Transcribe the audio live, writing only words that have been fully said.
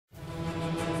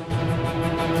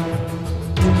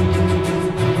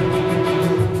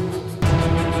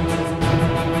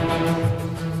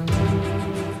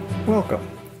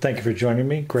Thank you for joining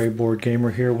me.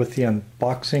 Grayboardgamer here with the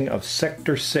unboxing of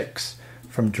Sector 6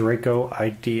 from Draco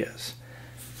Ideas.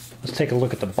 Let's take a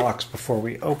look at the box before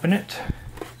we open it.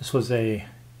 This was a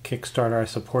Kickstarter I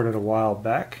supported a while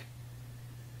back.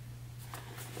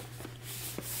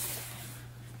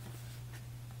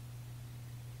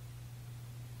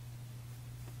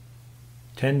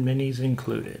 $10 minis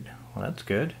included. Well, that's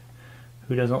good.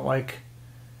 Who doesn't like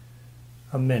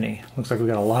a mini? Looks like we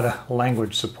got a lot of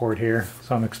language support here,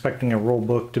 so I'm expecting a rule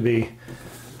book to be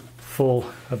full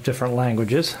of different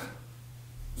languages.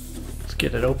 Let's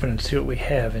get it open and see what we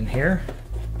have in here.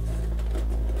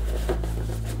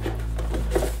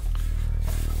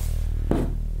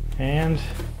 And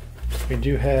we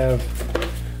do have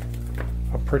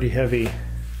a pretty heavy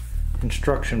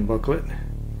instruction booklet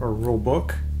or rule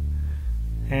book.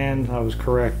 And I was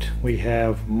correct, we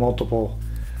have multiple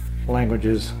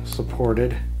languages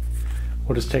supported.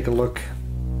 We'll just take a look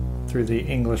through the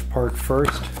English part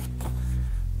first.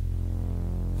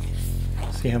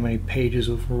 See how many pages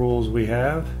of rules we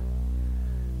have.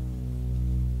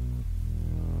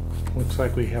 Looks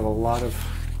like we have a lot of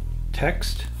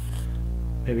text.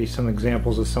 Maybe some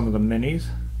examples of some of the minis.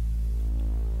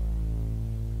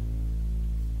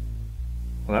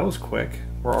 Well, that was quick.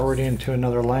 We're already into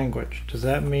another language. Does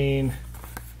that mean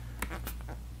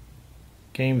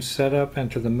game setup,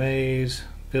 enter the maze,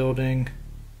 building?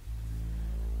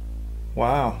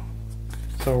 Wow.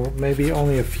 So maybe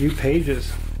only a few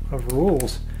pages of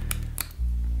rules.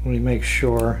 Let me make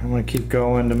sure. I'm going to keep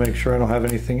going to make sure I don't have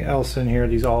anything else in here.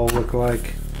 These all look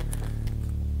like,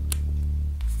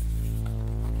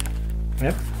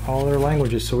 yep, all their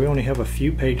languages. So we only have a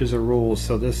few pages of rules.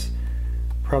 So this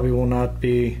probably will not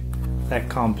be that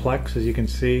complex, as you can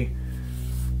see.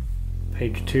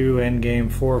 Page 2, end game,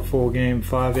 4, full game,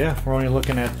 5. Yeah, we're only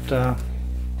looking at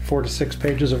 4 to 6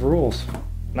 pages of rules.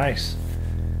 Nice.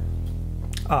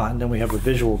 And then we have a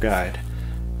visual guide.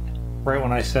 Right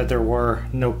when I said there were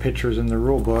no pictures in the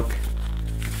rule book,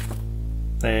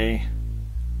 they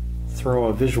throw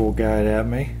a visual guide at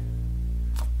me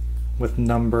with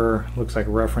number, looks like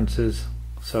references,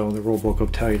 so the rule book will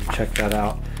tell you to check that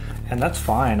out. And that's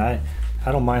fine. I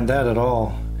don't mind that at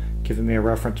all, giving me a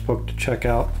reference book to check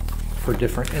out for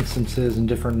different instances and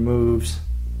different moves.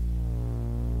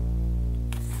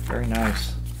 Very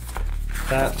nice.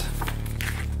 That,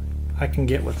 I can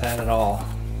get with that at all.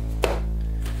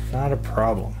 Not a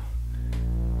problem.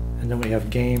 And then we have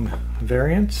game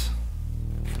variants.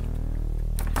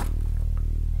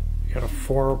 We got a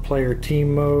 4-player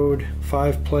team mode,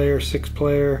 5-player,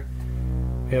 6-player.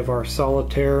 We have our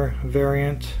solitaire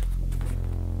variant.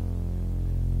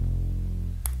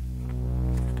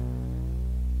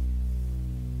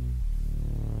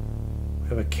 We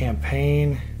have a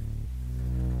campaign.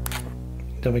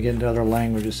 Then we get into other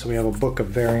languages, so we have a book of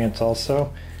variants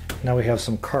also. Now we have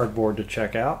some cardboard to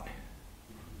check out.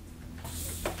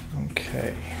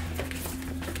 Okay.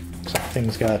 So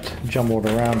things got jumbled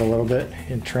around a little bit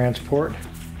in transport.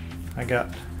 I got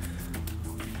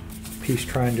a piece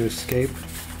trying to escape.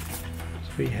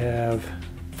 So we have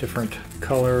different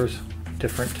colors,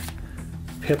 different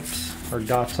pips or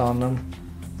dots on them.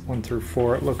 1 through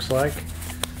 4 it looks like.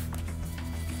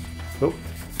 Oh,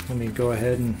 let me go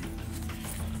ahead and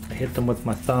hit them with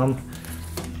my thumb.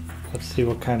 Let's see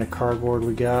what kind of cardboard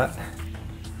we got.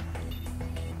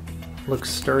 Looks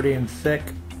sturdy and thick.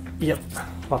 Yep,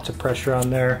 lots of pressure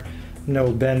on there.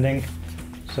 No bending.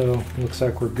 So looks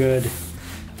like we're good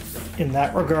in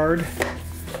that regard.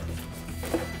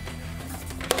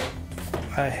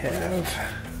 I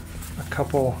have a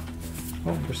couple,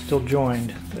 oh, we're still joined.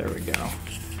 There we go.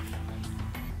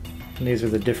 And these are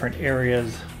the different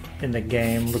areas in the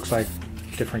game. Looks like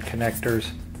different connectors.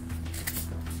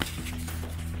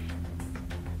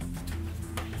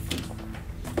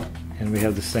 And we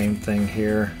have the same thing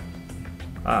here.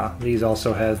 These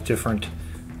also have different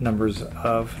numbers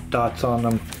of dots on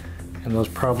them, and those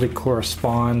probably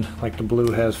correspond. Like the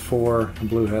blue has 4, the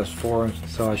blue has 4,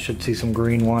 so I should see some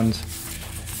green ones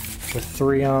with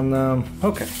 3 on them.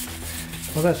 Okay,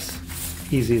 well that's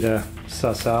easy to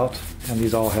suss out, and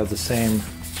these all have the same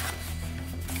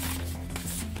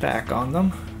back on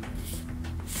them.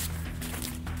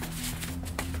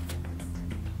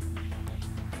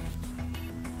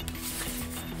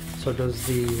 So does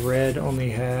the red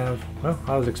only have, well,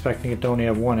 I was expecting it to only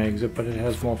have 1 exit, but it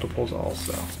has multiples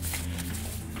also.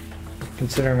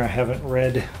 Considering I haven't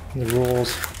read the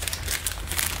rules,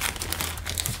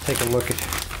 let's take a look at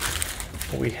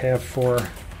what we have for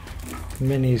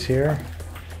minis here.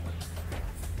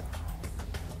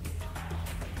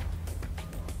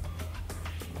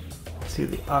 See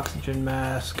the oxygen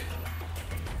mask.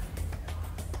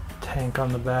 tank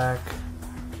on the back.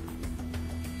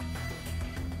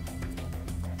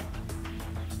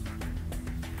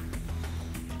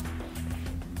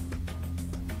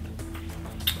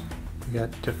 We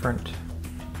got different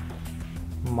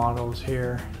models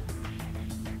here.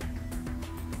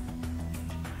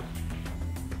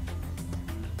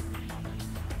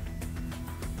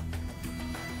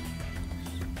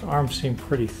 The arms seem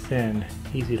pretty thin,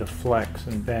 easy to flex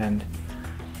and bend.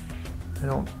 I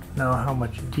don't know how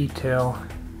much detail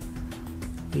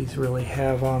these really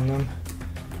have on them.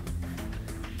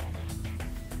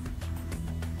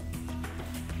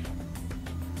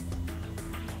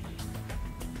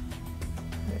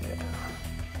 Yeah.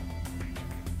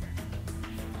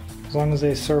 As long as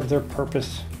they serve their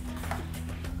purpose,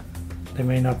 they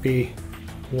may not be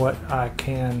what I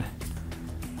can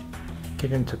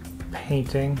get into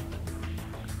painting.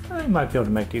 I might be able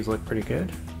to make these look pretty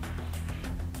good.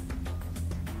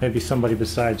 Maybe somebody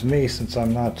besides me, since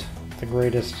I'm not the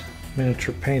greatest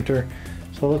miniature painter.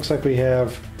 So it looks like we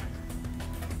have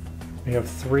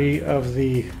 3 of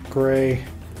the gray,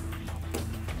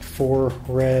 4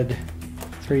 red,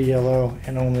 3 yellow,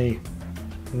 and only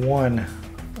 1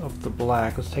 of the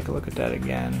black. Let's take a look at that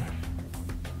again.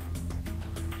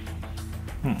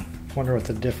 Wonder what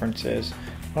the difference is.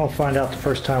 I'll find out the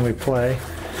first time we play.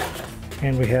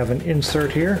 And we have an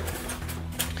insert here.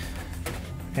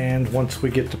 And once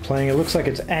we get to playing, it looks like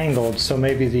it's angled, so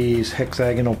maybe these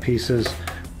hexagonal pieces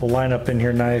will line up in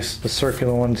here nice, the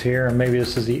circular ones here, and maybe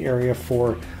this is the area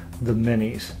for the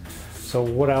minis. So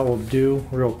what I will do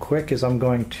real quick is I'm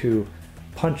going to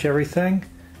punch everything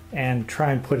and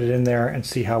try and put it in there and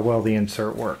see how well the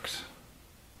insert works.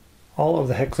 All of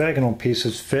the hexagonal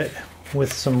pieces fit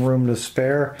with some room to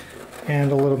spare,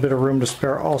 and a little bit of room to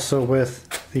spare also with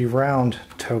the round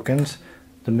tokens.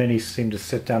 The minis seem to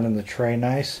sit down in the tray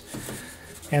nice.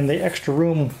 And the extra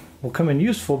room will come in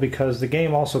useful because the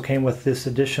game also came with this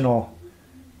additional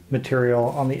material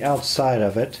on the outside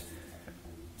of it,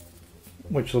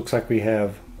 which looks like we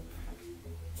have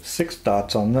 6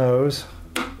 dots on those.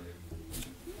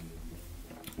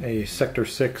 A Sector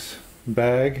 6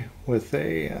 bag with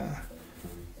a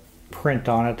print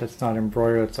on it that's not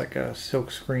embroidered. It's like a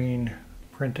silkscreen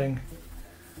printing.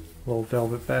 Little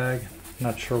velvet bag.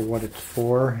 Not sure what it's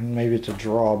for, and maybe it's a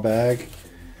draw bag.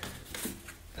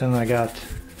 Then I got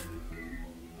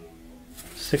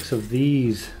 6 of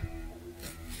these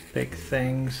big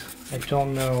things. I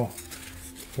don't know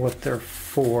what they're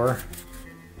for.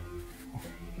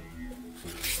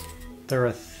 They're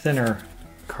a thinner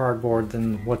cardboard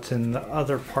than what's in the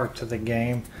other parts of the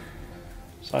game,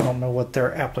 so I don't know what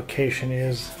their application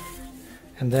is.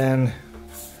 And then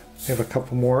we have a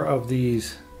couple more of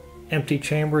these empty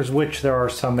chambers, which there are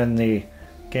some in the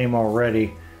game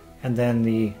already, and then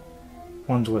the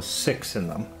ones with 6 in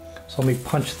them. So let me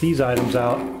punch these items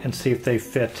out and see if they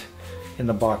fit in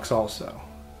the box also.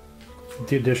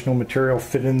 The additional material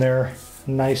fit in there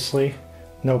nicely,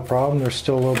 no problem. There's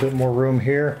still a little bit more room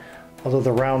here, although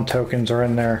the round tokens are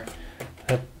in there.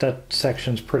 That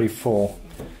section's pretty full.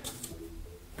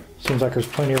 Seems like there's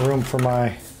plenty of room for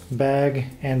my bag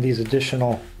and these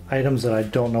additional items that I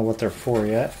don't know what they're for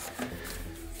yet.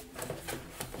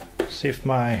 See if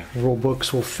my rule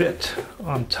books will fit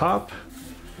on top.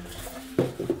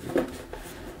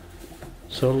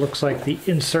 So it looks like the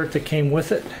insert that came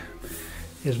with it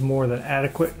is more than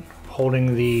adequate,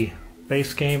 holding the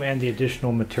base game and the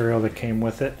additional material that came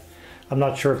with it. I'm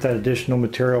not sure if that additional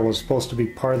material was supposed to be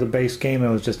part of the base game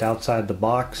and was just outside the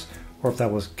box, or if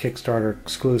that was Kickstarter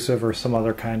exclusive or some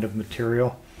other kind of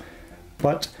material.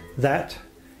 But that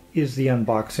is the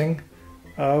unboxing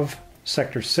of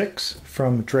Sector 6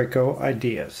 from Draco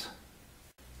Ideas.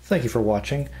 Thank you for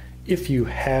watching. If you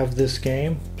have this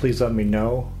game, please let me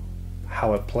know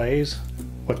how it plays,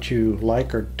 what you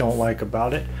like or don't like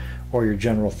about it, or your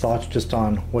general thoughts just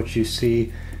on what you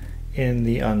see in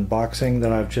the unboxing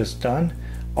that I've just done.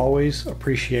 Always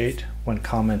appreciate when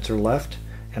comments are left,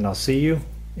 and I'll see you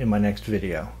in my next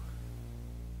video.